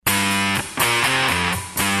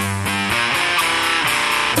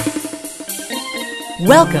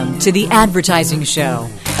Welcome to The Advertising Show,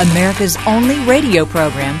 America's only radio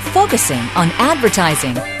program focusing on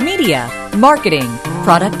advertising, media, marketing,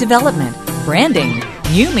 product development, branding,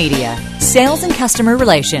 new media, sales, and customer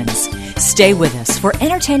relations. Stay with us for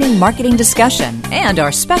entertaining marketing discussion and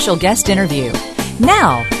our special guest interview.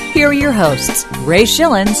 Now, here are your hosts, Ray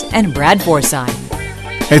Schillens and Brad Forsythe.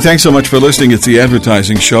 Hey, thanks so much for listening. It's The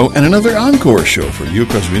Advertising Show and another encore show for you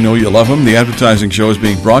because we know you love them. The Advertising Show is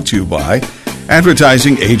being brought to you by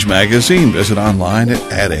Advertising Age Magazine. Visit online at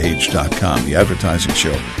adage.com. The Advertising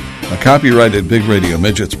Show, a copyrighted Big Radio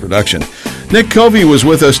Midgets production. Nick Covey was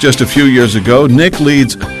with us just a few years ago. Nick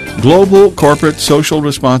leads Global Corporate Social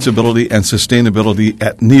Responsibility and Sustainability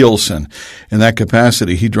at Nielsen. In that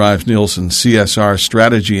capacity, he drives Nielsen's CSR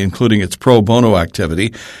strategy, including its pro bono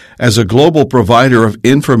activity, as a global provider of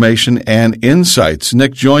information and insights.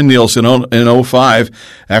 Nick joined Nielsen in 2005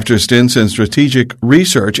 after stints in strategic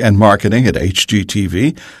research and marketing at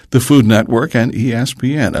HGTV, the Food Network, and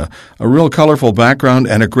ESPN. A real colorful background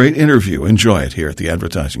and a great interview. Enjoy it here at The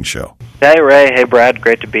Advertising Show. Hey, Ray. Hey, Brad.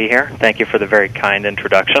 Great to be here. Thank you for the very kind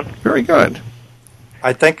introduction. Very good.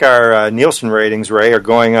 I think our Nielsen ratings, Ray, are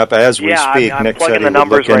going up as we speak. I'm Nick plugging said he the would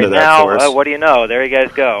numbers look into right that now. for us. What do you know? There you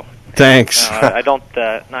guys go. Thanks. I don't,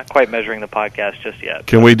 not quite measuring the podcast just yet.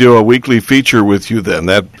 Can we do a weekly feature with you then?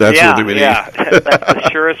 That's what we need. Yeah, that's the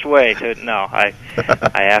surest way to. No, I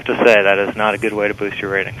have to say that is not a good way to boost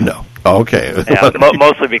your ratings. No. Okay. Yeah,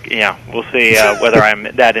 mostly, we'll see whether I'm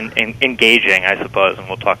that engaging, I suppose, and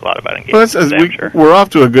we'll talk a lot about engagement. Well, we're off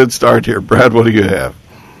to a good start here. Brad, what do you have?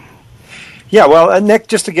 Yeah, well, Nick,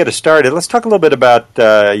 just to get us started, let's talk a little bit about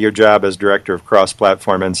your job as Director of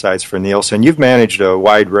Cross-Platform Insights for Nielsen. You've managed a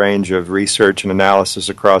wide range of research and analysis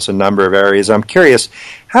across a number of areas. I'm curious,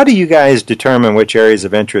 how do you guys determine which areas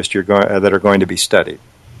of interest that are going to be studied?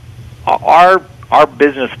 Our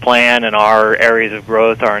business plan and our areas of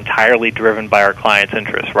growth are entirely driven by our clients'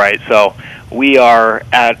 interests, right? So we are,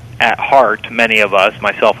 at heart, many of us,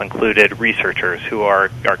 myself included, researchers who are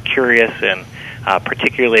curious and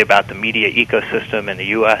particularly about the media ecosystem in the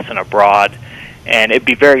U.S. and abroad. And it'd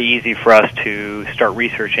be very easy for us to start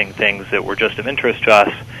researching things that were just of interest to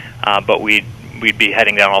us, but we'd be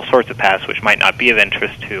heading down all sorts of paths which might not be of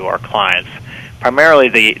interest to our clients. Primarily,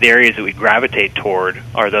 the areas that we gravitate toward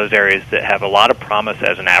are those areas that have a lot of promise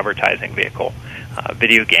as an advertising vehicle.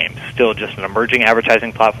 Video games, still just an emerging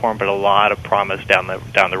advertising platform, but a lot of promise down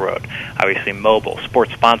the road. Obviously, mobile,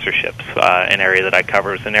 sports sponsorships, an area that I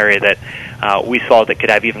cover, is an area that we saw that could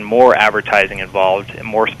have even more advertising involved and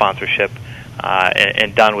more sponsorship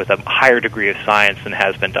and done with a higher degree of science than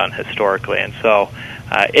has been done historically. And so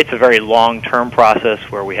it's a very long-term process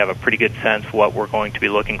where we have a pretty good sense what we're going to be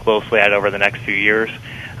looking closely at over the next few years.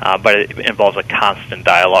 But it involves a constant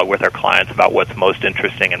dialogue with our clients about what's most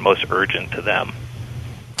interesting and most urgent to them.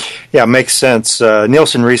 Yeah, makes sense.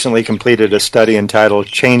 Nielsen recently completed a study entitled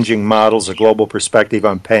Changing Models, A Global Perspective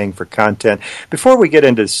on Paying for Content. Before we get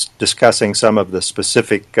into discussing some of the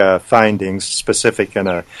specific findings, specific in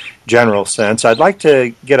a general sense, I'd like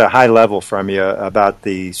to get a high level from you about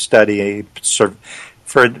the study,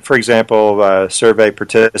 for example, survey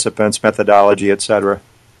participants, methodology, etc.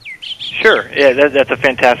 Sure. Yeah, that's a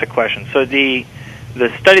fantastic question. So the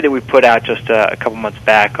study that we put out just a couple months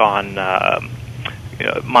back on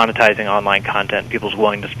monetizing online content, people's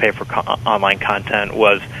willingness to pay for online content,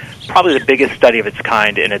 was probably the biggest study of its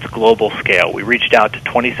kind in its global scale. We reached out to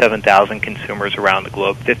 27,000 consumers around the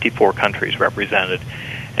globe, 54 countries represented,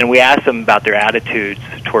 and we asked them about their attitudes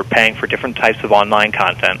toward paying for different types of online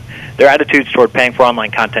content, their attitudes toward paying for online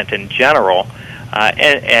content in general,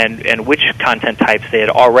 and which content types they had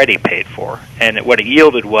already paid for. And what it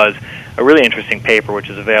yielded was a really interesting paper, which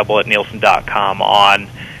is available at Nielsen.com, on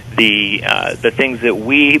the things that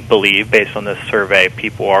we believe, based on this survey,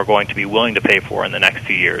 people are going to be willing to pay for in the next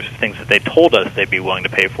few years, things that they told us they'd be willing to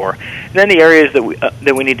pay for. And then the areas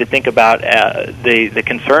that we need to think about, the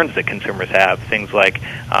concerns that consumers have, things like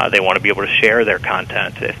they want to be able to share their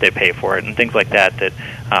content if they pay for it, and things like that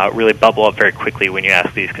really bubble up very quickly when you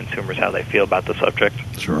ask these consumers how they feel about the subject.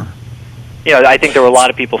 Sure. I think there were a lot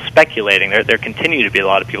of people speculating. There continue to be a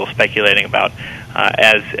lot of people speculating about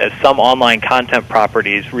as some online content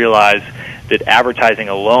properties realize that advertising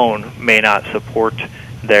alone may not support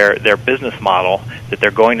their business model, that they're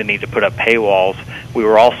going to need to put up paywalls. We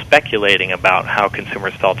were all speculating about how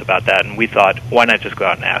consumers felt about that, and we thought, why not just go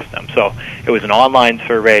out and ask them? So it was an online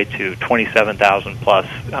survey to 27,000 plus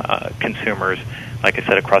consumers, like I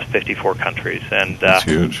said, across 54 countries. And that's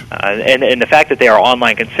huge. And the fact that they are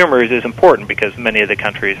online consumers is important because many of the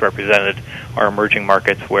countries represented are emerging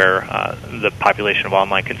markets where the population of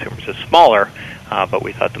online consumers is smaller, but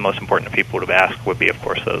we thought the most important people to ask would be, of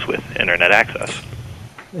course, those with Internet access.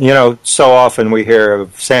 So often we hear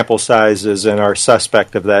of sample sizes and are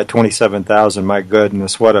suspect of that. 27,000, my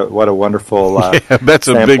goodness, what a wonderful that's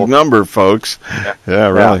sample. A big number, folks. Yeah,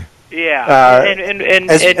 really. Yeah,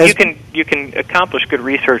 and you can accomplish good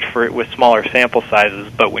research with smaller sample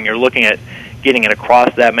sizes, but when you're looking at getting it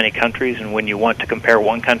across that many countries, and when you want to compare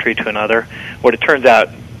one country to another, what it turns out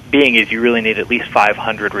being is you really need at least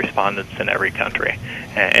 500 respondents in every country.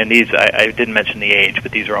 And these, I didn't mention the age,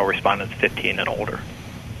 but these are all respondents 15 and older.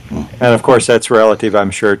 And, of course, that's relative,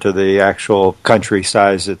 I'm sure, to the actual country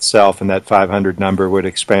size itself, and that 500 number would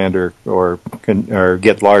expand or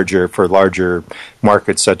get larger for larger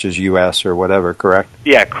markets such as U.S. or whatever, correct?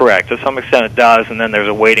 Yeah, correct. To some extent it does, and then there's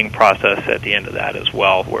a weighting process at the end of that as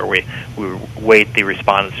well, where we weight the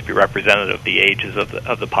respondents to be representative of the ages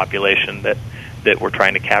of the population that we're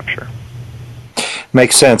trying to capture.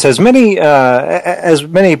 Makes sense. As many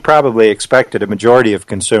probably expected, a majority of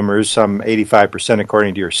consumers, some 85%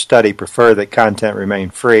 according to your study, prefer that content remain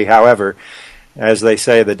free. However, as they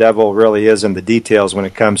say, the devil really is in the details when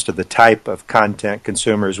it comes to the type of content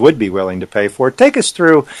consumers would be willing to pay for. Take us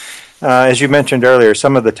through, as you mentioned earlier,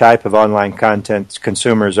 some of the type of online content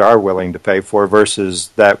consumers are willing to pay for versus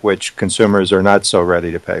that which consumers are not so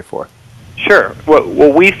ready to pay for. Sure.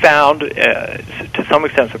 What we found, to some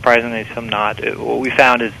extent surprisingly, some not, what we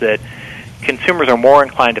found is that consumers are more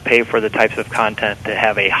inclined to pay for the types of content that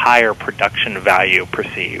have a higher production value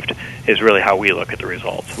perceived, is really how we look at the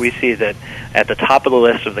results. We see that at the top of the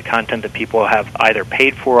list of the content that people have either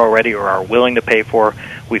paid for already or are willing to pay for,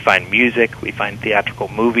 we find music, we find theatrical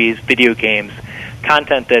movies, video games,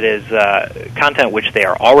 content that is content which they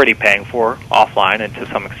are already paying for offline and to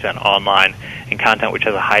some extent online, and content which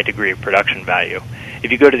has a high degree of production value.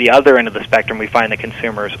 If you go to the other end of the spectrum, we find that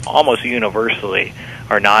consumers almost universally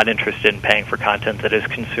are not interested in paying for content that is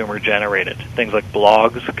consumer-generated. Things like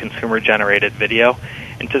blogs, consumer-generated video,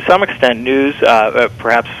 and to some extent news,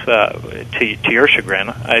 perhaps to your chagrin,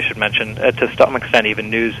 I should mention, to some extent even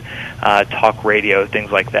news, talk radio,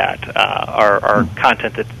 things like that, are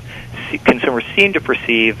content that consumers seem to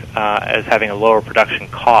perceive as having a lower production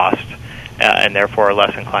cost and therefore are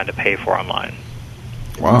less inclined to pay for online.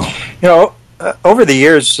 Wow. Over the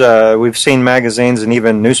years, we've seen magazines and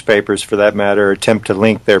even newspapers, for that matter, attempt to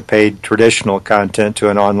link their paid traditional content to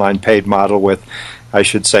an online paid model with, I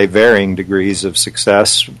should say, varying degrees of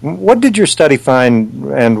success. What did your study find,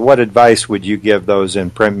 and what advice would you give those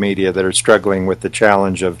in print media that are struggling with the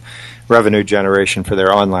challenge of revenue generation for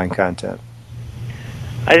their online content?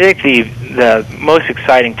 I think the most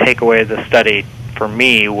exciting takeaway of the study for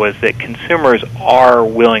me was that consumers are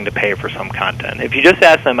willing to pay for some content. If you just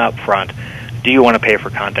ask them up front, do you want to pay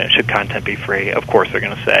for content? Should content be free? Of course they're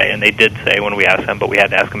going to say, and they did say when we asked them, but we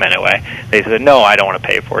had to ask them anyway. They said, no, I don't want to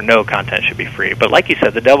pay for it. No, content should be free. But like you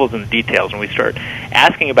said, the devil's in the details. When we start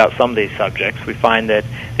asking about some of these subjects, we find that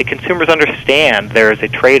the consumers understand there is a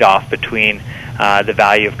trade-off between the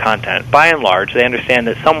value of content. By and large, they understand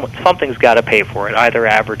that something's got to pay for it, either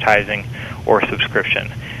advertising or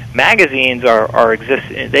subscription. Magazines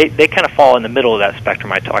they kind of fall in the middle of that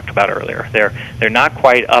spectrum I talked about earlier. They're not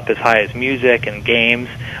quite up as high as music and games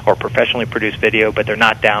or professionally produced video, but they're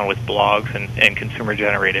not down with blogs and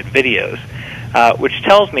consumer-generated videos, which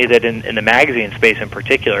tells me that in the magazine space in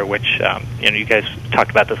particular, which you guys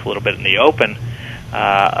talked about this a little bit in the open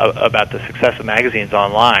about the success of magazines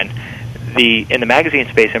online. In the magazine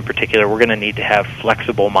space in particular, we're going to need to have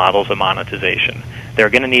flexible models of monetization. There are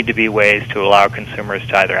going to need to be ways to allow consumers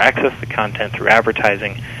to either access the content through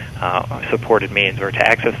advertising supported means or to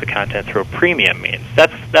access the content through a premium means.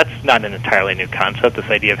 That's not an entirely new concept, this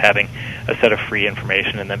idea of having a set of free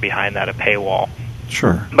information and then behind that a paywall.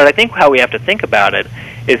 Sure. But I think how we have to think about it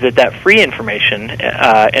is that free information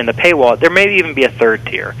and the paywall, there may even be a third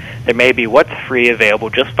tier. There may be what's free available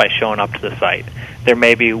just by showing up to the site. There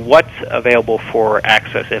may be what's available for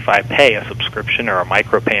access if I pay a subscription or a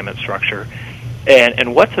micropayment structure.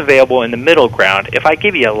 And what's available in the middle ground if I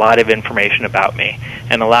give you a lot of information about me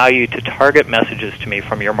and allow you to target messages to me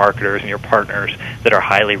from your marketers and your partners that are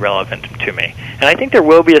highly relevant to me. And I think there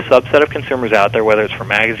will be a subset of consumers out there, whether it's for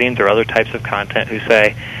magazines or other types of content, who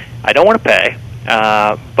say, I don't want to pay,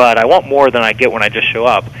 but I want more than I get when I just show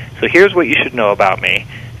up. So here's what you should know about me,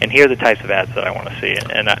 and here are the types of ads that I want to see.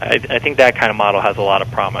 And I think that kind of model has a lot of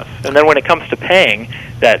promise. And then when it comes to paying,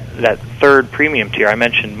 that third premium tier, I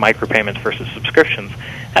mentioned micropayments versus subscriptions,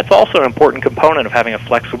 that's also an important component of having a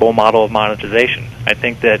flexible model of monetization. I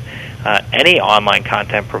think that any online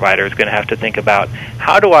content provider is going to have to think about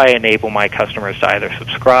how do I enable my customers to either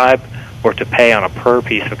subscribe or to pay on a per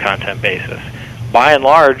piece of content basis. by and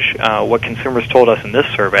large, what consumers told us in this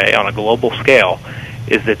survey on a global scale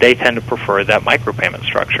is that they tend to prefer that micropayment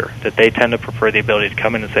structure, that they tend to prefer the ability to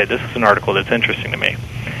come in and say, this is an article that's interesting to me.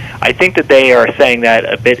 I think that they are saying that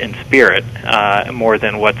a bit in spirit more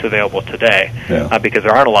than what's available today, because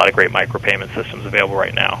there aren't a lot of great micropayment systems available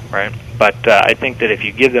right now, right? But I think that if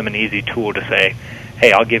you give them an easy tool to say,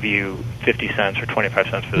 hey, I'll give you 50 cents or 25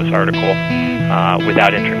 cents for this article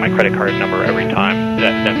without entering my credit card number every time,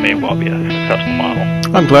 that may well be a successful model.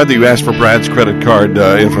 I'm glad that you asked for Brad's credit card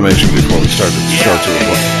information before we started the show.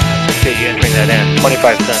 Appreciate you entering that in.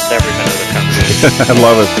 25 cents every minute of the conversation. I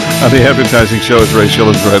love it. On the Advertising Show is Ray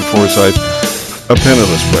Schilens, Brad Forsythe, a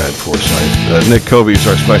penniless Brad Forsythe. Nick Covey is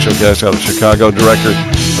our special guest out of Chicago, Director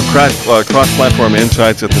of Cross-Platform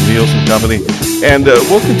Insights at the Nielsen Company. And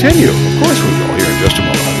we'll continue. Of course we will, here in just a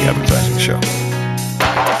moment on the Advertising Show.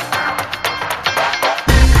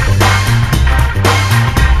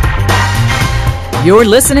 You're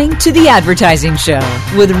listening to The Advertising Show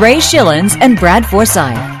with Ray Schilens and Brad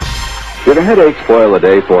Forsythe. Did a headache spoil the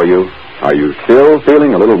day for you? Are you still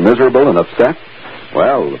feeling a little miserable and upset?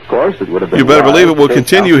 Well, of course, it would have been... You better believe it. We'll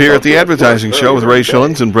continue here at The Advertising Show with Ray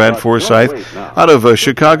Schilens and Brad Forsythe. Out of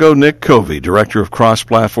Chicago, Nick Covey, Director of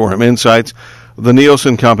Cross-Platform Insights, the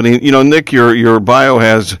Nielsen Company. You know, Nick, your bio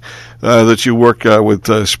has that you work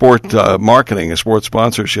with sport marketing, sports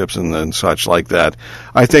sponsorships and such like that.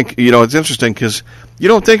 I think, it's interesting because you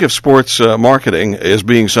don't think of sports marketing as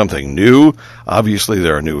being something new. Obviously,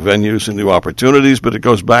 there are new venues and new opportunities, but it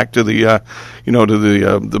goes back to the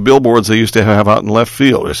billboards they used to have out in left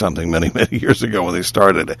field or something many, many years ago when they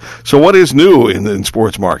started it. So what is new in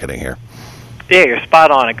sports marketing here? Yeah, you're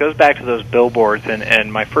spot on. It goes back to those billboards,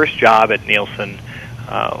 and my first job at Nielsen,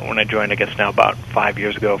 when I joined, I guess now about 5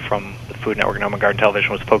 years ago from the Food Network and Home and Garden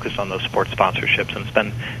Television, was focused on those sports sponsorships, and it's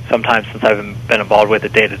been some time since I've been involved with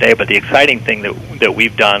it day to day. But the exciting thing that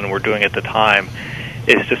we've done, we're doing at the time,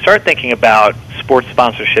 is to start thinking about sports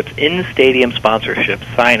sponsorships, in-stadium sponsorships,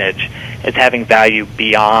 signage, as having value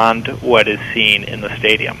beyond what is seen in the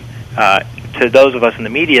stadium. To those of us in the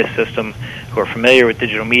media system who are familiar with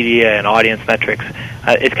digital media and audience metrics,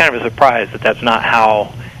 it's kind of a surprise that that's not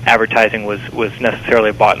how advertising was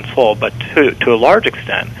necessarily bought and sold. But to a large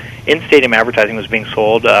extent, in-stadium advertising was being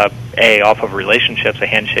sold, off of relationships, a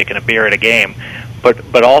handshake and a beer at a game,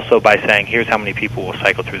 but also by saying, here's how many people will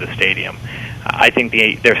cycle through the stadium. I think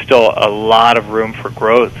there's still a lot of room for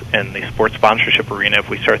growth in the sports sponsorship arena if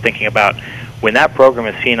we start thinking about when that program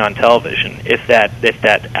is seen on television. If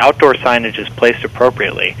that outdoor signage is placed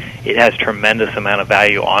appropriately, it has tremendous amount of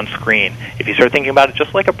value on screen. If you start thinking about it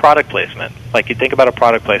just like a product placement, like you think about a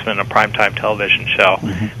product placement in a primetime television show,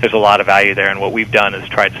 there's a lot of value there. And what we've done is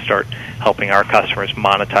tried to start helping our customers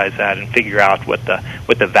monetize that and figure out what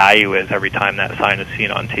the value is every time that sign is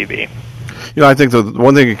seen on TV. I think the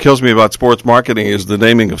one thing that kills me about sports marketing is the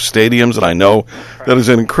naming of stadiums, and I know that is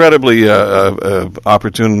an incredibly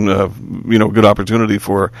opportune, good opportunity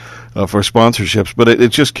for sponsorships. But it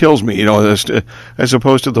just kills me, as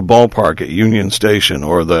opposed to the ballpark at Union Station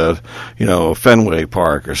or the, Fenway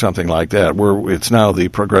Park or something like that, where it's now the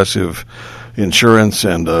Progressive Insurance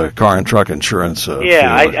and car and truck insurance.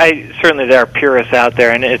 I certainly there are purists out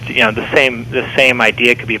there, and it's the same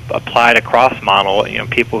idea could be applied across model.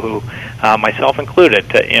 People who, myself included,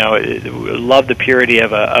 love the purity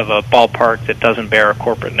of a ballpark that doesn't bear a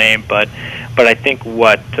corporate name, but I think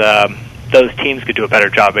what those teams could do a better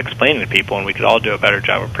job explaining to people, and we could all do a better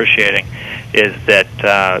job appreciating, is that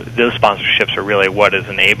those sponsorships are really what is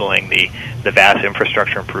enabling the vast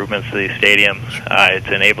infrastructure improvements to these stadiums. It's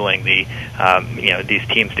enabling these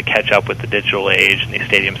teams to catch up with the digital age, and these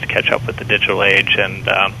stadiums to catch up with the digital age. And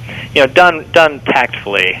done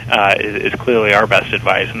tactfully is clearly our best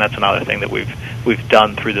advice. And that's another thing that we've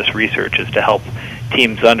done through this research, is to help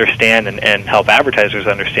teams understand and help advertisers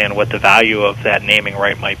understand what the value of that naming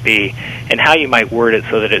right might be, and how you might word it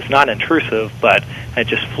so that it's not intrusive, but it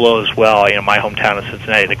just flows well. My hometown of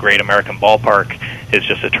Cincinnati, the Great American Ballpark, is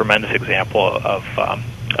just a tremendous example of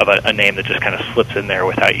a name that just kind of slips in there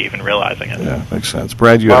without you even realizing it. Yeah, makes sense.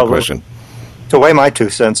 Brad, you have a question. To weigh my 2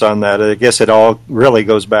 cents on that, I guess it all really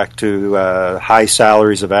goes back to high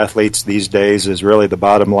salaries of athletes these days is really the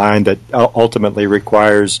bottom line that ultimately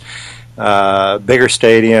requires bigger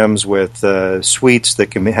stadiums with suites that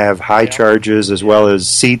can have high charges, as well as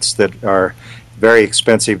seats that are very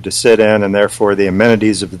expensive to sit in, and therefore the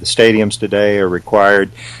amenities of the stadiums today are required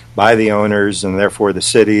by the owners, and therefore the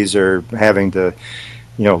cities are having to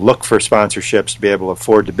look for sponsorships to be able to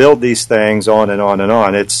afford to build these things, on and on and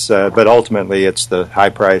on. It's but ultimately it's the high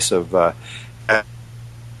price of I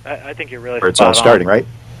think you're really where it's all starting, right?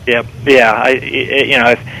 Yep. Yeah.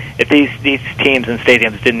 If if these teams and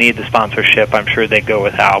stadiums didn't need the sponsorship, I'm sure they'd go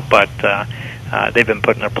without. But they've been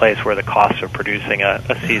put in a place where the cost of producing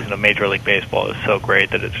a season of Major League Baseball is so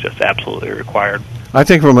great that it's just absolutely required. I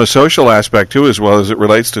think from a social aspect, too, as well as it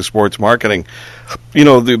relates to sports marketing,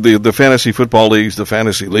 the fantasy football leagues, the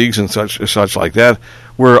fantasy leagues and such like that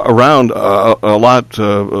were around a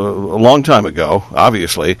long time ago,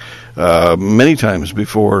 obviously, many times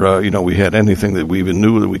before, we had anything that we even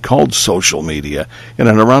knew that we called social media. In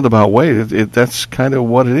an roundabout way, that's kind of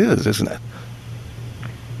what it is, isn't it?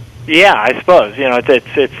 Yeah, I suppose.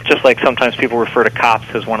 It's just like sometimes people refer to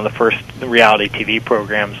Cops as one of the first reality TV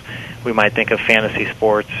programs. We might think of fantasy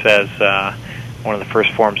sports as one of the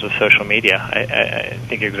first forms of social media. I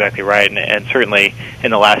think you're exactly right. And certainly in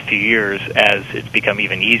the last few years, as it's become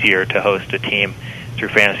even easier to host a team through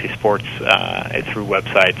fantasy sports, through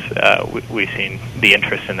websites, we've seen the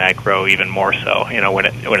interest in that grow even more so, when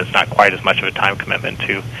it's not quite as much of a time commitment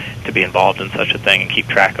to be involved in such a thing and keep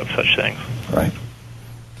track of such things. Right.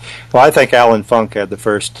 Well, I think Alan Funk had the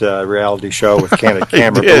first reality show with Candid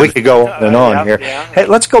Camera, but we could go on and on here. Yeah. Hey,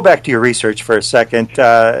 let's go back to your research for a second.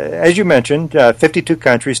 As you mentioned, 52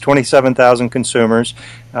 countries, 27,000 consumers.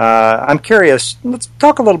 I'm curious, let's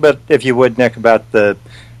talk a little bit, if you would, Nick, about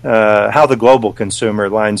how the global consumer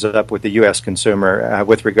lines up with the U.S. consumer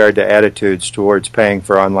with regard to attitudes towards paying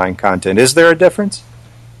for online content. Is there a difference?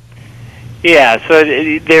 Yeah, so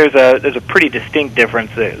there's a pretty distinct difference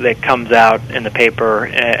that comes out in the paper,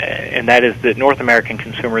 and that is that North American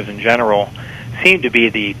consumers in general seem to be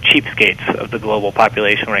the cheapskates of the global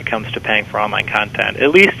population when it comes to paying for online content, at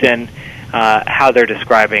least in how they're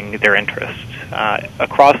describing their interests.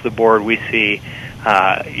 Across the board, we see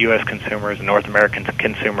U.S. consumers and North American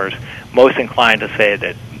consumers most inclined to say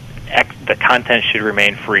that the content should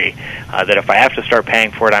remain free, that if I have to start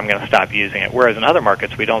paying for it, I'm going to stop using it. Whereas in other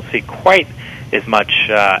markets, we don't see quite as much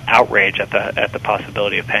outrage at the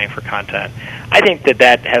possibility of paying for content. I think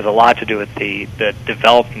that has a lot to do with the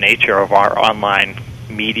developed nature of our online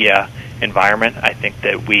media environment. I think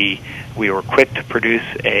that we were quick to produce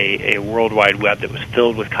a World Wide Web that was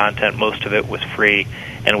filled with content. Most of it was free,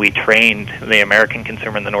 and we trained the American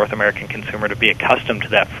consumer and the North American consumer to be accustomed to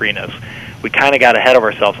that freeness. We kind of got ahead of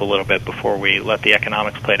ourselves a little bit before we let the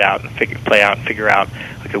economics play out and figure out,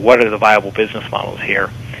 okay, what are the viable business models here?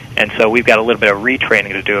 And so we've got a little bit of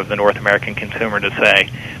retraining to do of the North American consumer to say,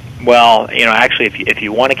 well, actually, if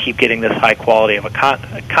you want to keep getting this high quality of a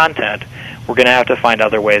content, we're going to have to find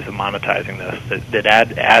other ways of monetizing this. That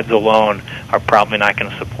ads alone are probably not going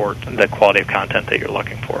to support the quality of content that you're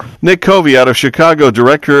looking for. Nick Covey out of Chicago,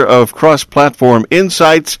 Director of Cross-Platform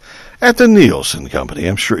Insights at the Nielsen Company.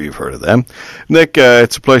 I'm sure you've heard of them. Nick,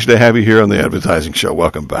 it's a pleasure to have you here on the Advertising Show.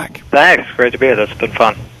 Welcome back. Thanks. Great to be here. That's been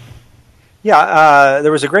fun. Yeah,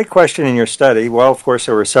 there was a great question in your study. Well, of course,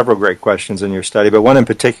 there were several great questions in your study, but one in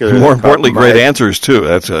particular. More importantly, great answers, too.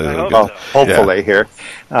 That's hopefully here.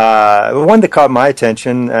 One that caught my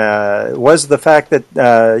attention was the fact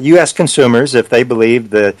that U.S. consumers, if they believed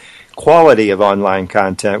the quality of online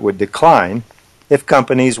content would decline if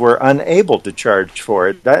companies were unable to charge for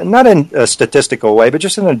it. Not in a statistical way, but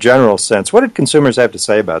just in a general sense. What did consumers have to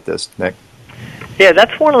say about this, Nick? Yeah,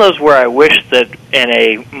 that's one of those where I wish that in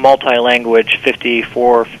a multi-language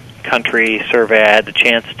 54-country survey I had the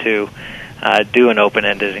chance to do an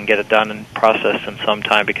open-ended and get it done and processed in some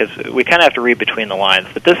time, because we kind of have to read between the lines.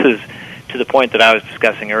 But this is to the point that I was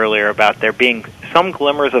discussing earlier about there being some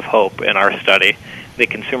glimmers of hope in our study that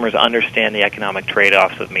consumers understand the economic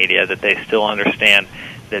trade-offs of media, that they still understand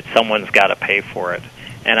that someone's got to pay for it.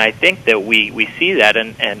 And I think that we see that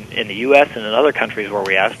in the U.S. and in other countries where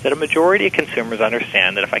we ask that a majority of consumers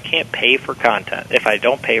understand that if I can't pay for content, if I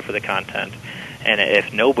don't pay for the content, and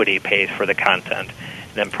if nobody pays for the content,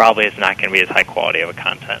 then probably it's not going to be as high quality of a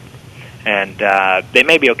content. And they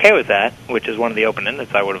may be okay with that, which is one of the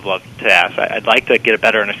open-endeds I would have loved to ask. I'd like to get a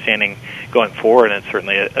better understanding going forward, and it's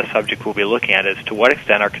certainly a subject we'll be looking at, as to what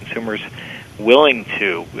extent are consumers willing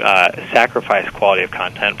to sacrifice quality of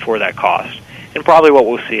content for that cost. And probably what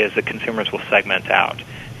we'll see is that consumers will segment out.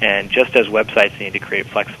 And just as websites need to create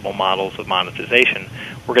flexible models of monetization,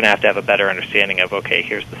 we're going to have a better understanding of, okay,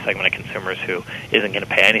 here's the segment of consumers who isn't going to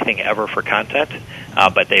pay anything ever for content,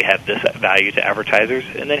 but they have this value to advertisers.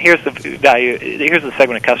 And then here's the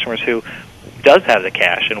segment of customers who does have the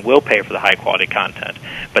cash and will pay for the high-quality content.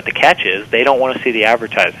 But the catch is they don't want to see the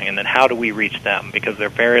advertising, and then how do we reach them? Because they're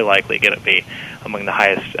very likely going to be among the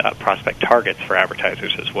highest prospect targets for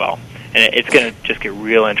advertisers as well. And it's going to just get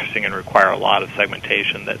real interesting and require a lot of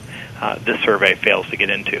segmentation that this survey fails to get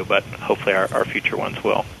into, but hopefully our future ones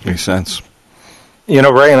will. Makes sense. You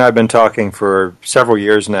know, Ray and I have been talking for several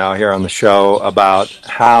years now here on the show about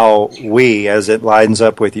how we, as it lines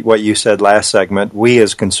up with what you said last segment, we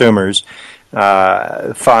as consumers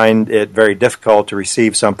find it very difficult to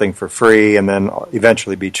receive something for free and then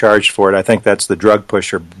eventually be charged for it. I think that's the drug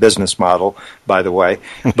pusher business model, by the way.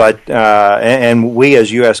 But and we as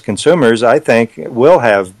U.S. consumers, I think, will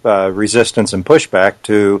have resistance and pushback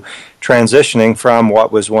to transitioning from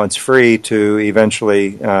what was once free to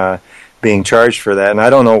eventually being charged for that. And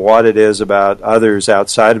I don't know what it is about others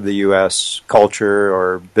outside of the U.S. culture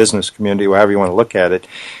or business community, however you want to look at it,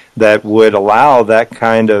 that would allow that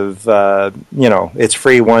kind of, it's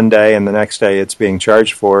free one day and the next day it's being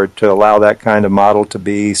charged for, to allow that kind of model to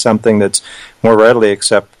be something that's more readily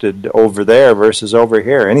accepted over there versus over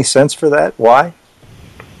here. Any sense for that? Why?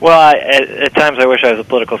 Well, at times I wish I was a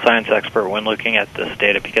political science expert when looking at this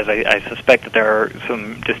data, because I suspect that there are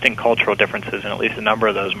some distinct cultural differences in at least a number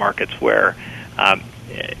of those markets where,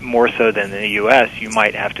 more so than in the U.S., you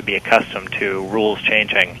might have to be accustomed to rules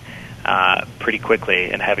changing pretty quickly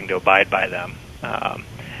and having to abide by them.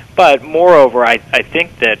 But moreover, I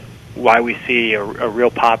think that why we see a real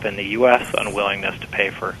pop in the U.S. unwillingness to pay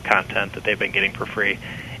for content that they've been getting for free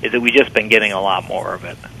is that we've just been getting a lot more of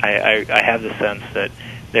it. I have the sense that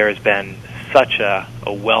there has been such a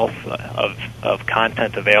wealth of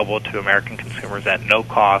content available to American consumers at no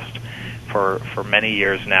cost for many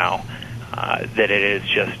years now, that it is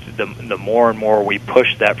just the more and more we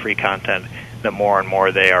push that free content, the more and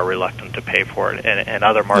more they are reluctant to pay for it. And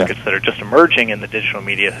other markets that are just emerging in the digital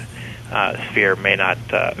media sphere may not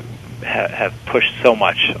have pushed so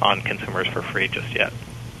much on consumers for free just yet.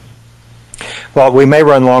 Well, we may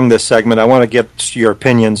run long this segment. I want to get your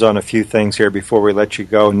opinions on a few things here before we let you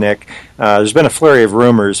go, Nick. There's been a flurry of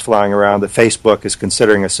rumors flying around that Facebook is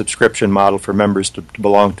considering a subscription model for members to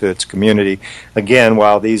belong to its community. Again,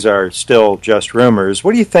 while these are still just rumors,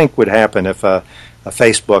 what do you think would happen if a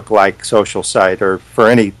Facebook-like social site, or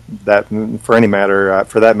for that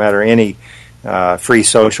matter, any free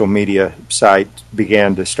social media site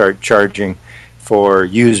began to start charging for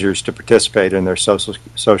users to participate in their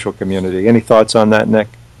social community? Any thoughts on that, Nick?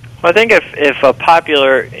 Well, I think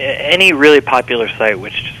if any really popular site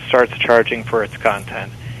which starts charging for its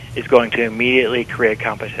content is going to immediately create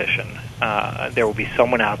competition, there will be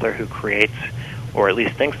someone out there who creates, or at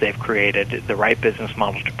least thinks they've created, the right business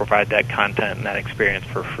model to provide that content and that experience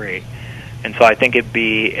for free. And so I think it'd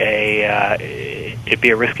be a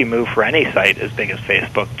risky move for any site as big as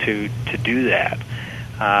Facebook to do that.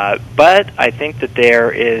 But I think that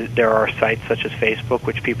there are sites such as Facebook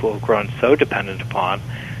which people have grown so dependent upon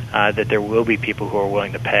that there will be people who are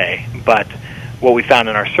willing to pay. But what we found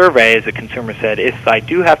in our survey is that consumers said, if I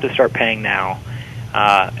do have to start paying now,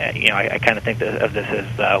 I kind of think of this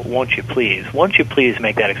as, won't you please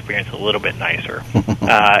make that experience a little bit nicer?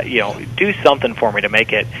 Do something for me to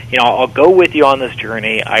make it, I'll go with you on this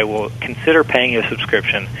journey. I will consider paying you a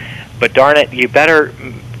subscription, but darn it, you better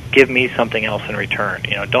give me something else in return.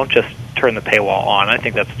 Don't just turn the paywall on. I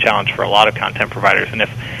think that's a challenge for a lot of content providers. And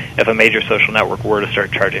if a major social network were to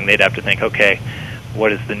start charging, they'd have to think, okay,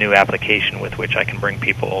 what is the new application with which I can bring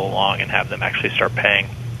people along and have them actually start paying?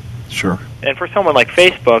 Sure. And for someone like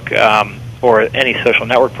Facebook or any social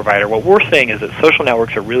network provider, what we're seeing is that social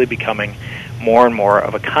networks are really becoming more and more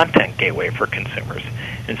of a content gateway for consumers.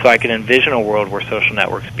 And so I can envision a world where social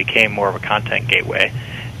networks became more of a content gateway,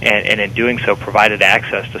 and in doing so provided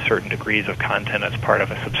access to certain degrees of content as part of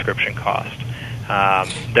a subscription cost.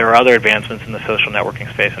 There are other advancements in the social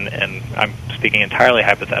networking space, and I'm speaking entirely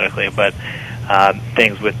hypothetically, but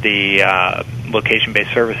things with the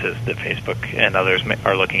location-based services that Facebook and others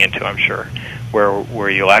are looking into, I'm sure, where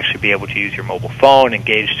you'll actually be able to use your mobile phone,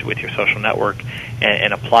 engage with your social network,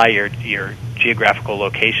 and apply your geographical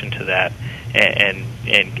location to that, and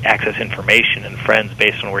access information and friends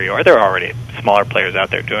based on where you are. There are already smaller players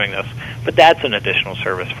out there doing this, but that's an additional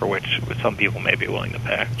service for which some people may be willing to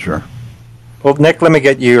pay. Sure. Well, Nick, let me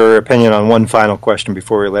get your opinion on one final question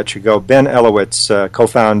before we let you go. Ben Elowitz,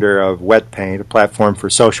 co-founder of WetPaint, a platform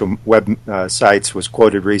for social web sites, was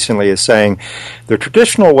quoted recently as saying, "The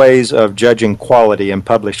traditional ways of judging quality in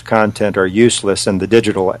published content are useless in the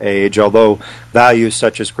digital age, although values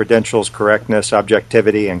such as credentials, correctness,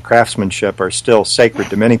 objectivity, and craftsmanship are still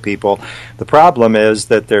sacred to many people. The problem is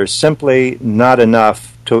that there's simply not enough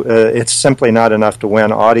to. It's simply not enough to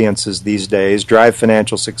win audiences these days, drive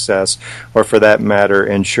financial success, or for that matter,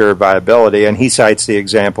 ensure viability. And he cites the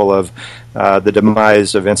example of the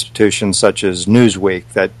demise of institutions such as Newsweek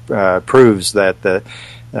that proves that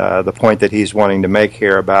the point that he's wanting to make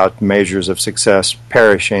here about measures of success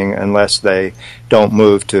perishing unless they don't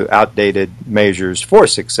move to outdated measures for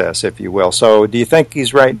success, if you will. So do you think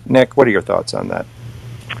he's right, Nick? What are your thoughts on that?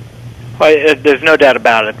 Well, there's no doubt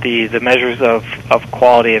about it. The measures of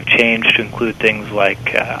quality have changed to include things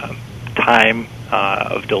like time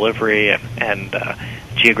of delivery and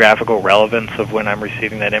geographical relevance of when I'm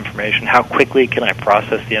receiving that information. How quickly can I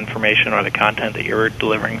process the information or the content that you're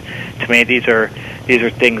delivering to me? These are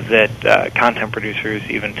things that content producers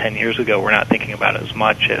even 10 years ago were not thinking about as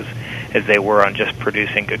much as they were on just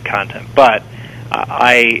producing good content. But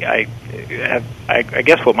I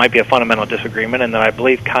guess what might be a fundamental disagreement, and that I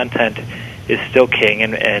believe content is still king,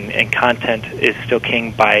 and content is still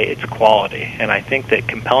king by its quality. And I think that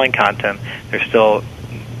compelling content, there's still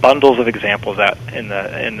bundles of examples out in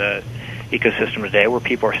the ecosystem today where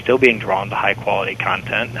people are still being drawn to high quality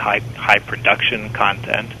content, high production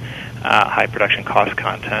content, high production cost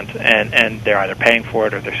content, and they're either paying for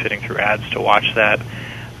it or they're sitting through ads to watch that.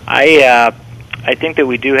 I think that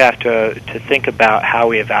we do have to think about how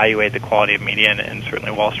we evaluate the quality of media, and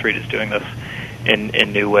certainly Wall Street is doing this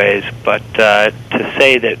in new ways. But to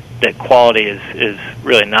say that quality is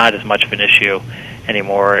really not as much of an issue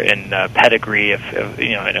anymore in pedigree,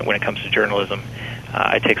 when it comes to journalism,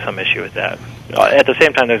 I take some issue with that. At the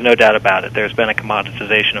same time, there's no doubt about it. There's been a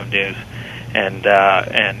commoditization of news, and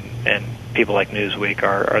people like Newsweek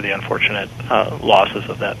are the unfortunate losses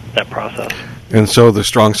of that process. And so the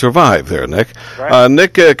strong survive there, Nick. Right.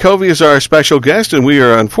 Nick Covey is our special guest, and we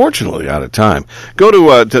are unfortunately out of time. Go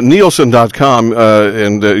to Nielsen.com,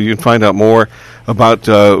 and you can find out more about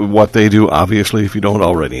what they do, obviously, if you don't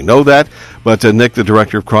already know that. But Nick, the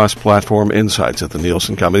Director of Cross-Platform Insights at the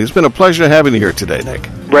Nielsen Company. It's been a pleasure having you here today, Nick.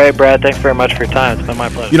 Brad, thanks very much for your time. It's been my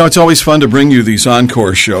pleasure. You know, it's always fun to bring you these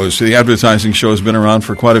encore shows. The advertising show has been around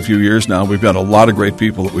for quite a few years now. We've got a lot of great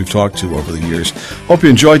people that we've talked to over the years. Hope you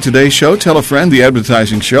enjoyed today's show. Tell a friend. The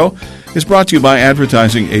Advertising Show is brought to you by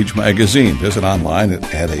Advertising Age Magazine. Visit online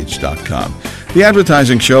at adage.com. The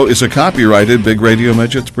Advertising Show is a copyrighted Big Radio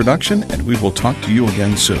Midgets production, and we will talk to you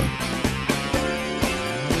again soon.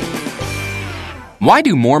 Why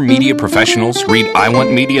do more media professionals read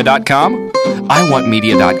iwantmedia.com?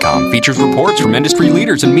 iwantmedia.com features reports from industry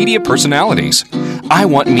leaders and media personalities.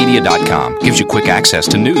 iwantmedia.com gives you quick access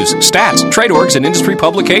to news, stats, trade orgs, and industry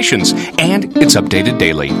publications, and it's updated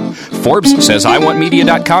daily. Forbes says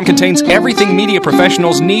iwantmedia.com contains everything media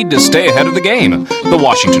professionals need to stay ahead of the game. The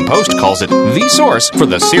Washington Post calls it the source for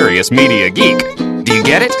the serious media geek. Do you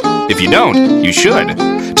get it? If you don't, you should.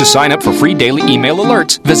 To sign up for free daily email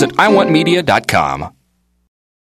alerts, visit iwantmedia.com.